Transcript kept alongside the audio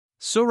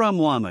Surah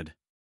Muhammad.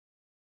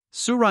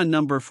 Surah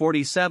number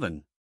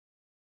 47.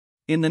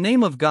 In the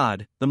name of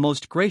God, the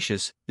most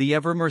gracious, the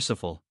ever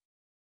merciful.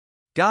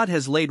 God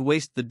has laid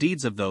waste the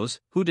deeds of those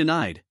who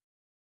denied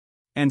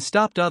and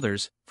stopped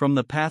others from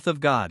the path of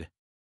God,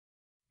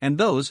 and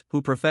those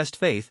who professed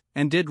faith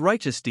and did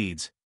righteous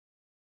deeds,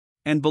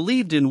 and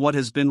believed in what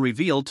has been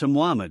revealed to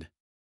Muhammad.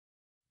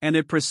 And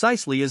it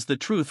precisely is the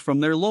truth from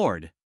their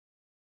Lord.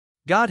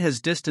 God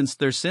has distanced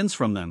their sins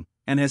from them,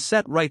 and has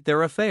set right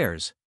their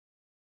affairs.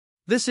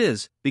 This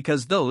is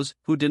because those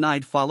who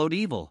denied followed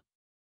evil,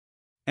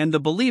 and the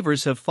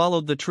believers have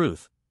followed the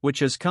truth, which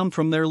has come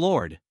from their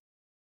Lord.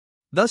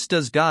 Thus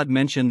does God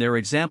mention their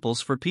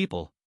examples for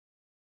people.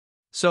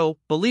 So,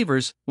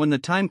 believers, when the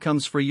time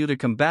comes for you to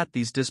combat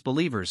these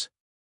disbelievers,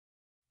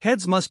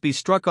 heads must be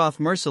struck off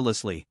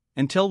mercilessly,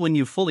 until when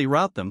you fully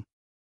rout them,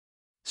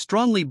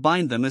 strongly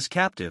bind them as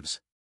captives.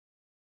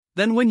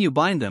 Then when you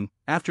bind them,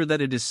 after that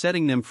it is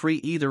setting them free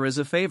either as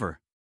a favor,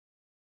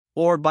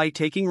 or by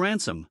taking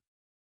ransom.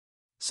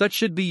 Such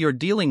should be your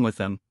dealing with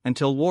them,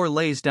 until war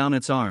lays down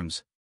its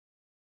arms.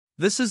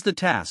 This is the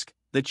task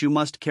that you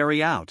must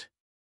carry out.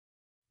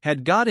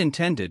 Had God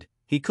intended,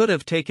 he could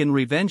have taken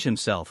revenge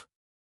himself.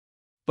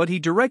 But he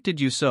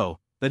directed you so,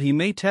 that he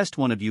may test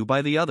one of you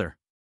by the other.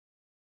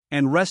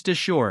 And rest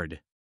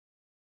assured,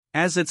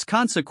 as its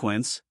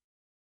consequence,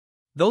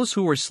 those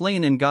who were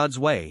slain in God's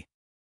way,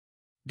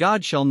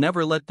 God shall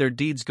never let their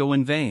deeds go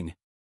in vain.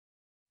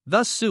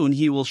 Thus soon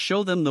he will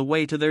show them the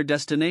way to their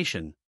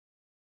destination,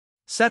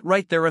 set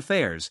right their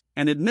affairs,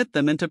 and admit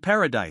them into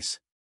paradise.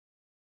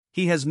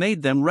 He has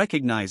made them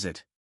recognize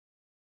it.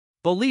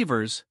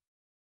 Believers,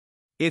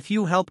 if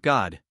you help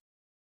God,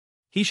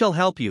 he shall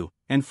help you,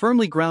 and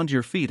firmly ground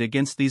your feet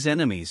against these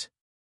enemies.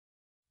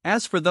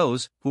 As for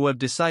those who have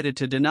decided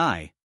to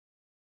deny,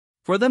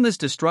 for them is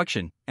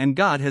destruction, and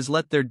God has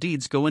let their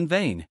deeds go in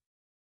vain.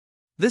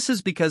 This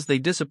is because they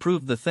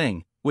disapproved the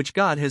thing which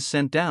God has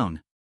sent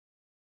down.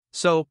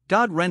 So,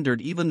 God rendered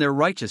even their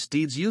righteous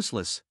deeds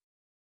useless.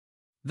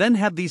 Then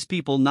have these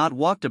people not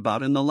walked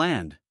about in the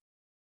land,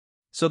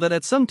 so that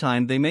at some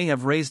time they may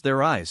have raised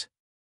their eyes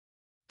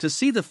to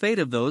see the fate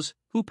of those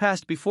who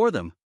passed before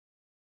them.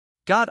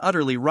 God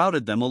utterly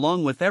routed them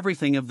along with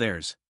everything of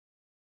theirs.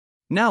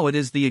 Now it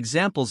is the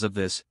examples of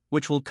this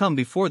which will come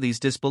before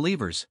these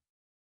disbelievers.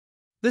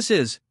 This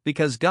is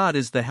because God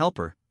is the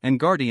helper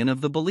and guardian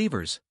of the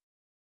believers,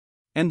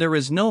 and there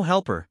is no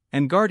helper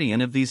and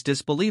guardian of these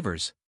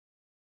disbelievers.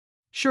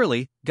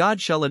 Surely, God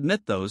shall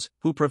admit those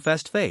who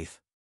professed faith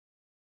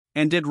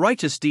and did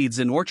righteous deeds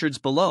in orchards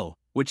below,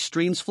 which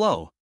streams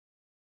flow.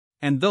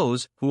 And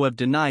those who have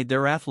denied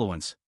their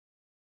affluence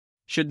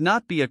should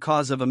not be a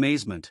cause of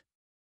amazement.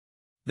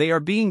 They are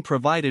being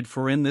provided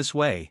for in this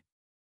way,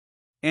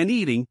 and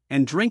eating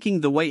and drinking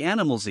the way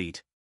animals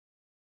eat.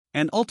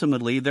 And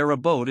ultimately their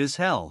abode is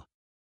hell.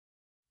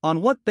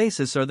 On what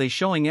basis are they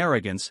showing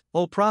arrogance,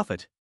 O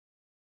Prophet?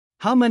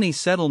 How many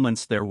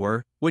settlements there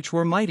were, which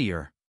were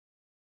mightier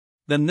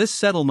than this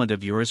settlement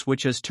of yours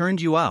which has turned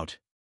you out?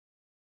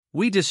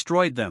 We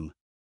destroyed them,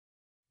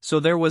 so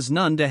there was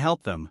none to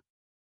help them.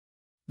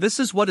 This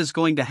is what is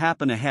going to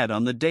happen ahead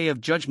on the day of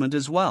judgment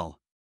as well.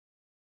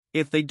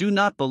 If they do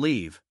not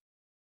believe,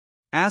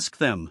 ask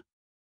them.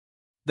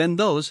 Then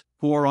those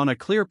who are on a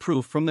clear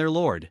proof from their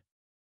Lord,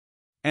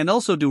 and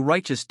also do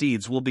righteous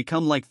deeds, will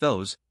become like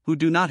those who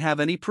do not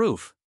have any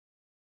proof,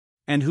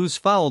 and whose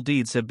foul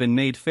deeds have been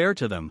made fair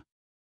to them.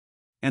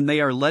 And they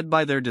are led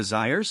by their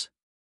desires?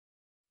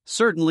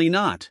 Certainly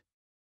not.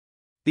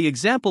 The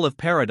example of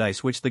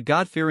paradise which the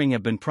God-fearing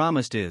have been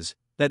promised is,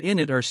 that in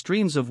it are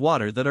streams of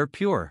water that are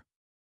pure,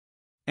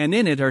 and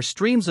in it are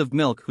streams of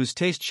milk whose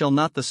taste shall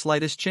not the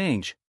slightest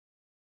change,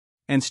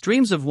 and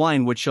streams of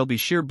wine which shall be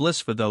sheer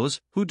bliss for those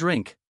who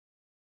drink,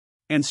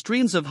 and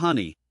streams of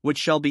honey, which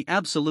shall be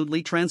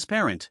absolutely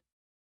transparent.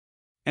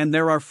 And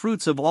there are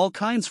fruits of all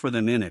kinds for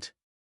them in it,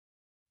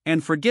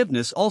 and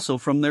forgiveness also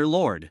from their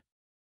Lord.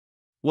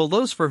 Will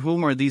those for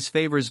whom are these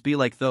favors be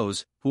like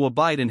those who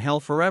abide in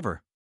hell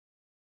forever,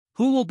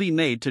 who will be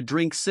made to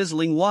drink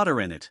sizzling water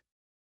in it,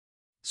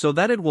 so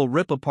that it will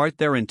rip apart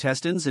their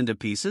intestines into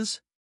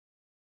pieces?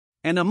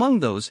 And among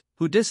those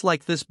who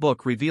dislike this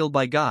book revealed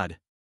by God,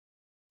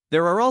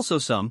 there are also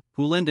some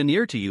who lend an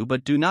ear to you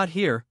but do not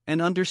hear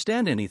and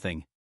understand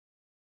anything,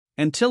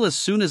 until as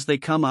soon as they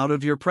come out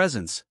of your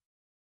presence,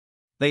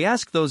 they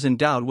ask those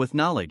endowed with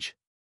knowledge,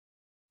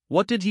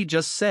 "What did he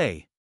just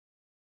say?"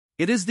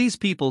 It is these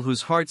people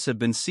whose hearts have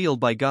been sealed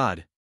by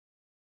God,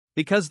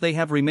 because they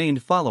have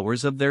remained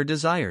followers of their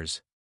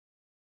desires.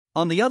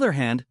 On the other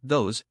hand,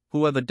 those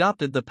who have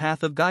adopted the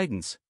path of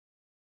guidance,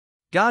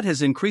 God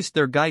has increased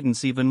their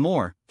guidance even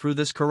more through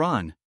this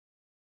Quran,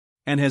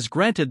 and has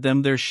granted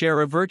them their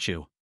share of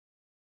virtue.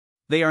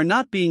 They are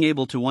not being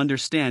able to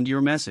understand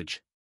your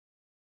message.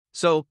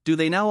 So, do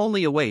they now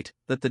only await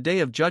that the day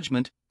of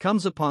judgment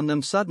comes upon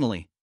them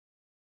suddenly?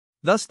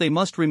 Thus they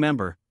must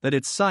remember that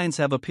its signs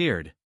have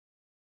appeared.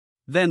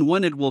 Then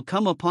when it will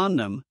come upon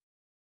them,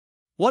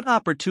 what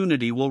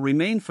opportunity will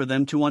remain for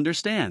them to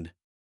understand?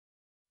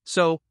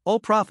 So, O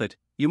Prophet,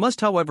 You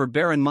must, however,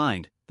 bear in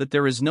mind that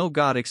there is no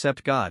God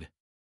except God.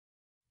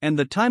 And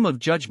the time of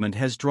judgment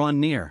has drawn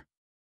near.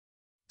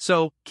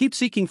 So, keep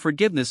seeking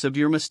forgiveness of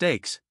your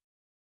mistakes.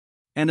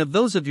 And of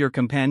those of your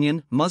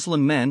companion,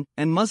 Muslim men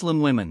and Muslim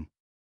women.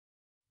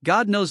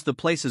 God knows the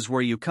places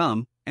where you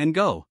come and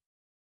go.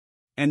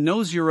 And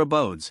knows your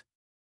abodes.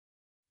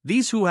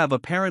 These who have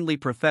apparently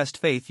professed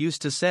faith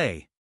used to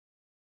say,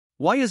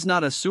 "Why is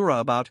not a surah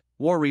about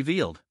war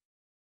revealed?"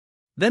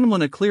 Then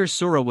when a clear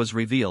surah was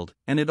revealed,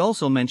 and it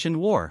also mentioned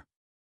war.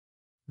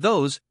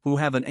 Those who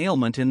have an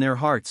ailment in their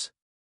hearts.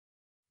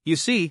 You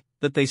see,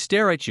 that they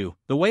stare at you,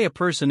 the way a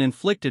person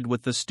inflicted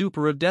with the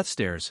stupor of death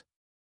stares.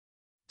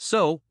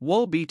 So,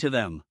 woe be to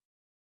them.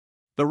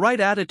 The right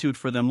attitude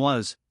for them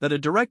was, that a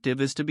directive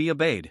is to be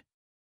obeyed.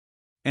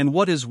 And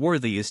what is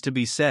worthy is to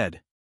be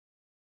said.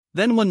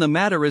 Then when the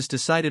matter is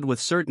decided with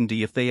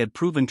certainty, if they had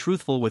proven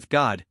truthful with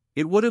God,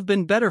 it would have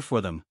been better for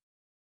them.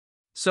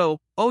 So,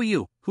 O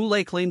you, who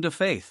lay claim to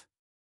faith,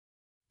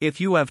 if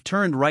you have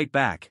turned right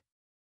back,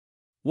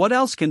 what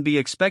else can be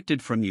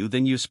expected from you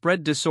than you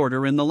spread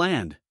disorder in the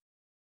land?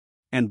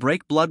 And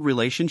break blood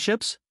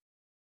relationships?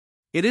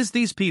 It is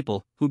these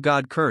people who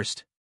God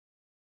cursed.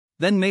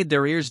 Then made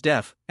their ears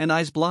deaf and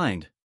eyes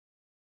blind.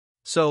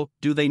 So,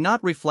 do they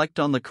not reflect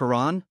on the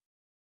Quran?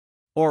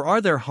 Or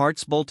are their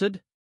hearts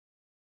bolted?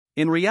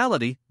 In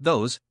reality,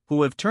 those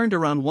who have turned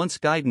around once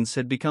guidance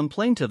had become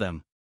plain to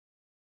them.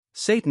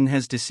 Satan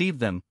has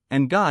deceived them,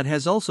 and God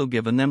has also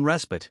given them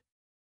respite.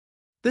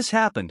 This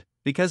happened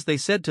because they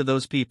said to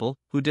those people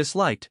who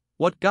disliked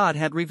what God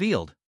had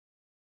revealed,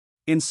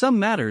 "In some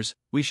matters,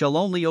 we shall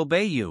only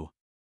obey you."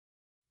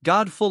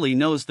 God fully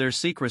knows their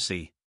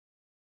secrecy.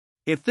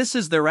 If this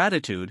is their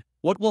attitude,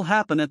 what will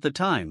happen at the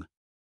time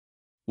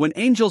when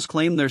angels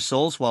claim their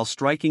souls while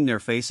striking their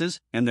faces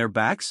and their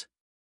backs?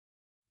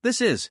 This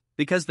is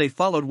because they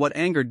followed what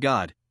angered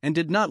God and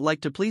did not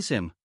like to please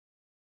Him.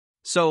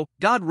 So,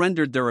 God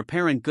rendered their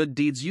apparent good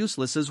deeds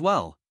useless as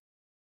well.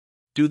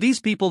 Do these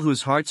people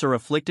whose hearts are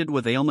afflicted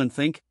with ailment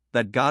think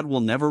that God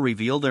will never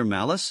reveal their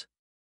malice?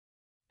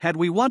 Had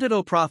we wanted,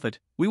 O Prophet,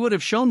 we would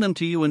have shown them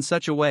to you in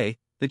such a way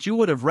that you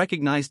would have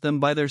recognized them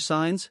by their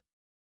signs?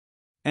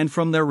 And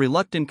from their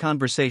reluctant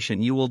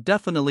conversation you will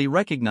definitely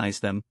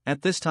recognize them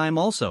at this time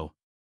also.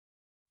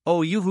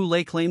 O you who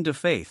lay claim to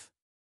faith!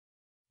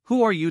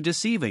 Who are you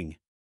deceiving?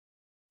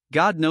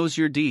 God knows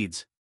your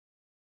deeds.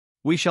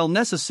 We shall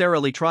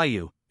necessarily try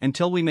you,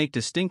 until we make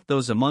distinct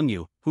those among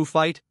you who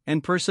fight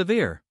and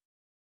persevere.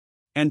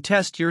 And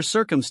test your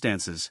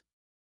circumstances.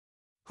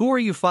 Who are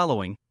you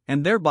following,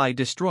 and thereby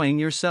destroying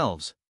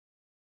yourselves?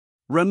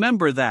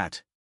 Remember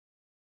that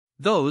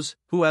those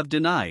who have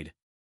denied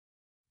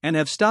and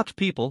have stopped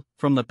people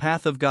from the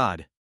path of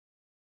God,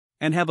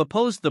 and have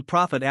opposed the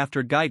Prophet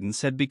after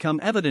guidance had become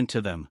evident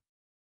to them,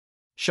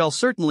 shall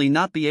certainly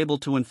not be able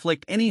to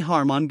inflict any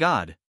harm on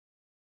God.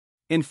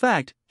 In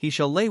fact, He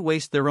shall lay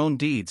waste their own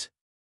deeds.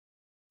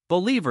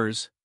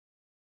 Believers,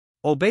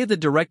 obey the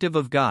directive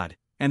of God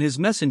and His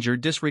messenger,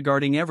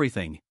 disregarding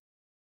everything.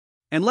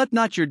 And let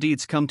not your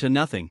deeds come to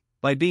nothing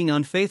by being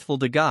unfaithful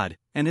to God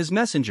and His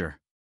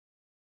messenger.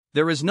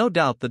 There is no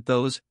doubt that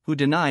those who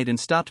denied and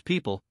stopped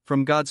people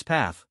from God's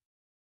path,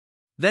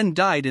 then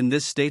died in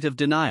this state of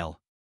denial,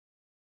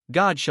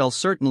 God shall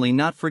certainly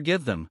not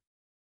forgive them.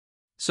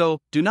 So,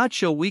 do not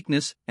show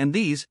weakness, and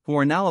these who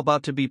are now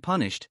about to be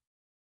punished,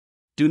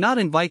 do not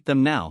invite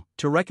them now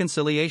to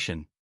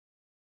reconciliation.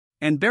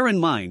 And bear in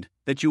mind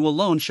that you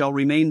alone shall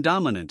remain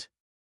dominant.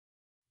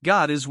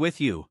 God is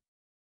with you.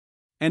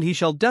 And He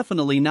shall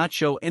definitely not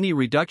show any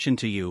reduction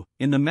to you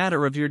in the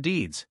matter of your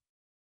deeds.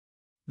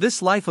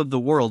 This life of the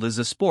world is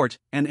a sport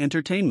and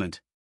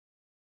entertainment.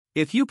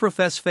 If you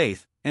profess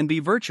faith and be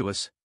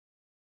virtuous,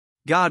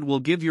 God will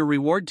give your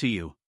reward to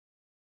you,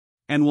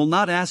 and will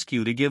not ask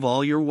you to give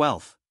all your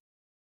wealth.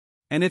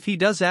 And if He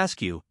does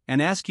ask you,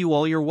 and ask you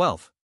all your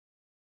wealth,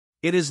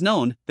 it is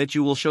known that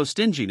you will show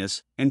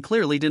stinginess and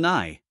clearly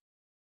deny.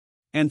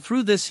 And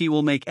through this He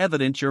will make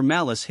evident your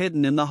malice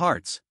hidden in the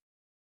hearts.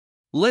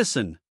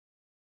 Listen.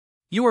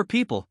 You are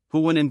people who,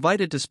 when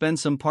invited to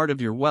spend some part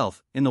of your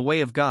wealth in the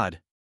way of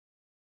God,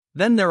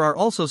 then there are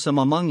also some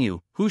among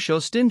you who show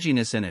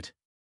stinginess in it.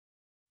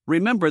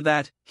 Remember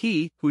that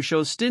he who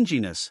shows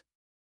stinginess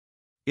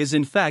is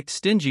in fact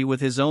stingy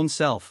with his own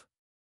self.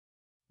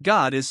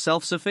 God is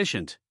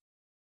self-sufficient,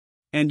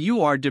 and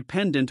you are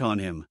dependent on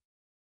Him.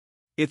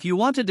 If you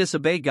want to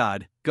disobey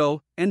God,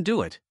 go and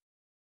do it.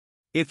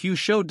 If you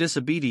show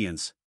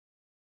disobedience,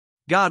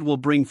 God will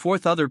bring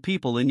forth other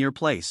people in your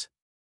place.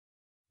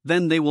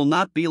 Then they will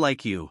not be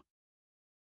like you.